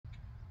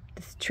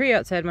this tree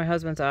outside my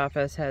husband's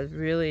office has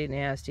really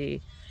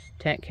nasty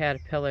tent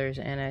caterpillars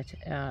in it.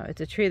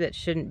 It's a tree that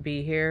shouldn't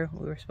be here.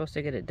 We were supposed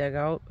to get it dug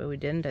out, but we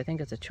didn't. I think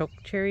it's a choke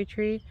cherry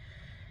tree,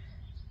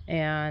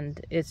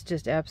 and it's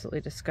just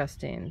absolutely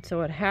disgusting. So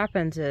what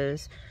happens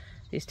is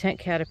these tent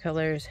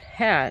caterpillars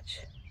hatch,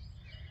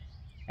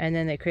 and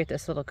then they create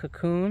this little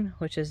cocoon,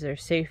 which is their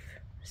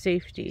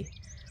safety,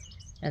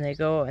 and they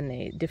go and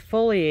they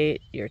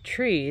defoliate your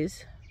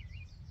trees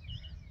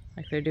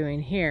like they're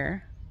doing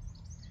here,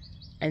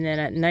 and then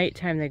at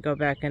nighttime they go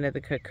back into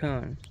the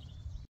cocoon.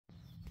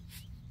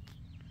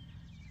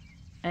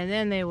 And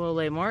then they will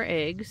lay more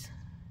eggs,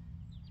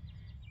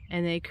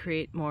 and they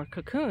create more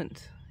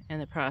cocoons.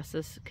 And the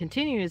process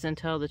continues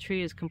until the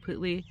tree is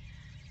completely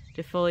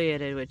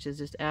defoliated, which is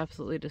just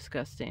absolutely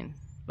disgusting.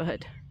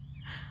 But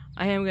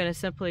I am going to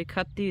simply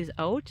cut these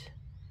out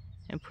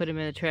and put them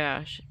in the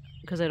trash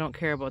because I don't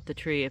care about the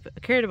tree. If I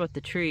cared about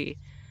the tree,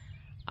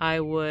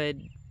 I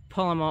would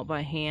pull them out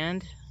by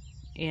hand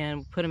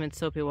and put them in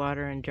soapy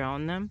water and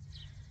drown them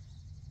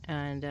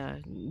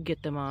and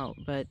get them out.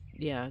 But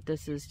yeah,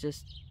 this is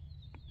just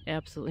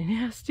absolutely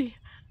nasty.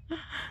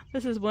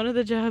 This is one of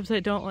the jobs I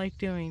don't like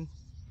doing.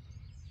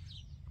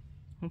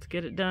 Let's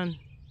get it done.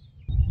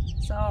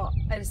 So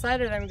I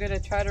decided I'm going to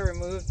try to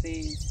remove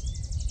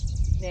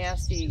these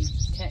nasty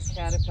tent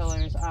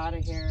caterpillars out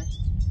of here.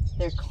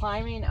 They're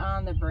climbing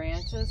on the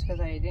branches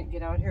because I didn't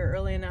get out here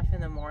early enough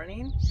in the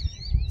morning.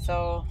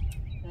 So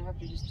I have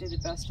to just do the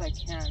best I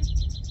can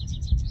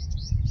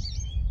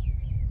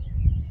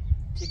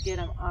to get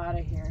them out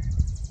of here.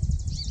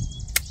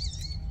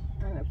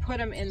 I'm going to put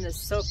them in the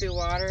soapy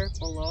water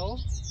below,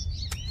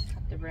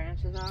 cut the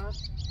branches off,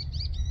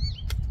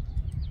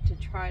 to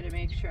try to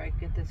make sure I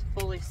get this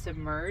fully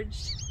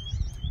submerged.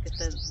 Get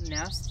the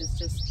nest. It's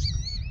just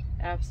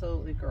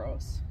absolutely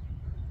gross.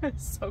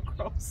 It's so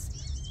gross.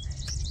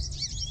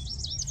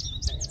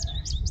 I'm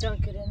gonna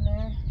dunk it in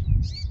there.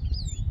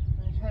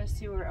 I'm gonna try to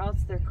see where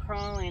else they're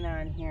crawling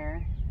on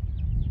here.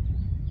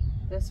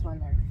 This one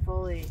they're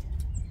fully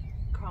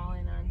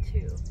crawling on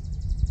too.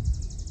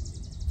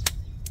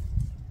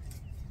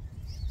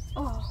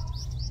 Oh.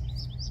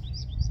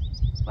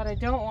 What I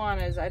don't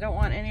want is, I don't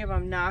want any of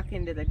them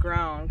knocking to the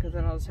ground, because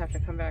then I'll just have to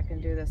come back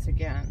and do this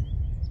again.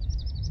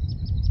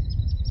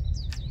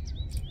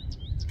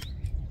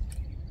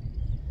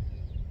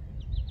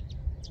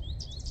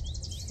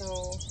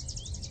 So,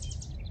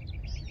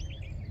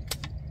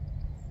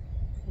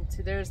 let's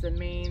see, there's the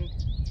main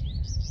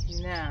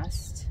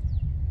nest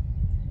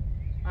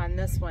on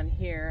this one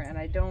here, and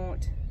I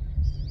don't,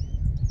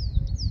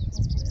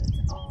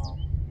 it's all,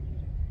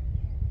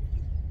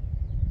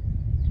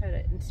 try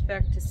to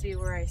inspect to see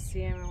where I see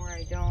them and where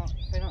I don't.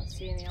 If I don't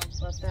see any, I'll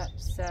let that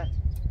set.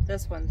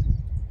 This one,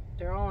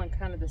 they're all in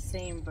kind of the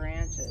same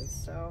branches,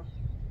 so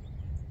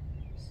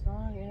as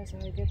long as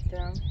I get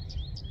them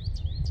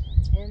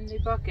in the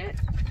bucket.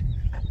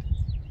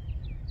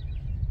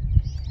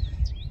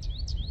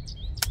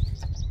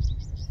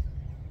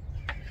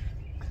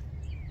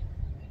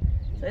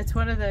 It's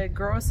one of the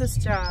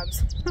grossest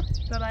jobs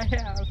that I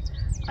have.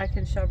 I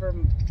can shovel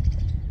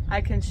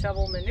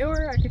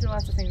manure, I can do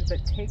lots of things,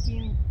 but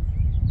taking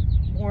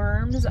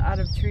worms out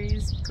of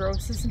trees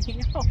grosses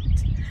me out.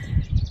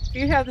 If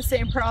you have the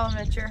same problem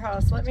at your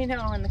house, let me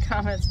know in the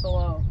comments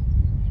below.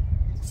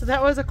 So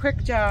that was a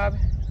quick job.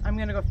 I'm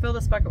going to go fill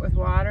this bucket with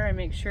water and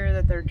make sure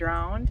that they're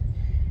drowned,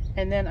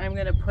 and then I'm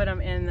going to put them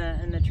in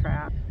the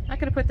trap. I'm not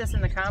going to put this in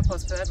the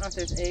compost because I don't know if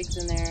there's eggs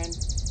in there,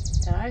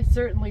 and I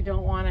certainly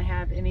don't want to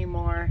have any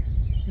more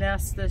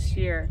nests this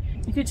year.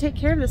 If you take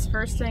care of this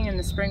first thing in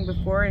the spring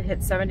before it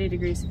hits 70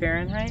 degrees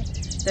Fahrenheit,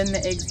 then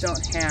the eggs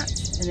don't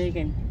hatch, and then you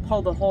can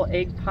pull the whole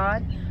egg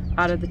pod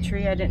out of the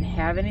tree. I didn't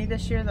have any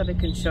this year that I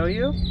can show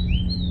you.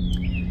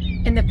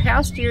 In the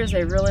past years,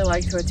 they really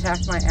like to attack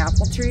my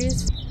apple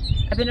trees.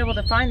 I've been able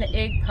to find the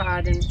egg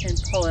pod and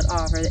pull it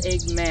off, or the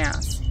egg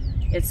mass.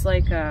 It's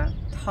like a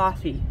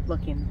toffee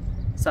looking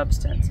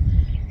substance.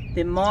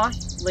 The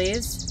moth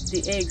lays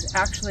the eggs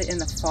actually in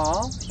the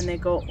fall, and they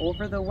go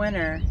over the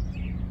winter,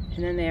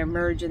 and then they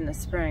emerge in the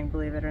spring,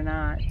 believe it or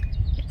not.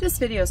 If this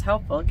video is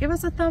helpful, give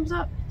us a thumbs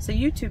up so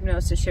YouTube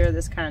knows to share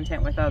this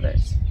content with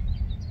others.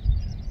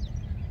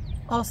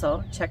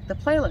 Also, check the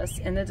playlist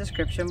in the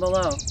description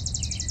below.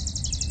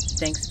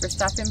 Thanks for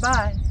stopping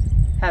by.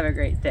 Have a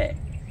great day.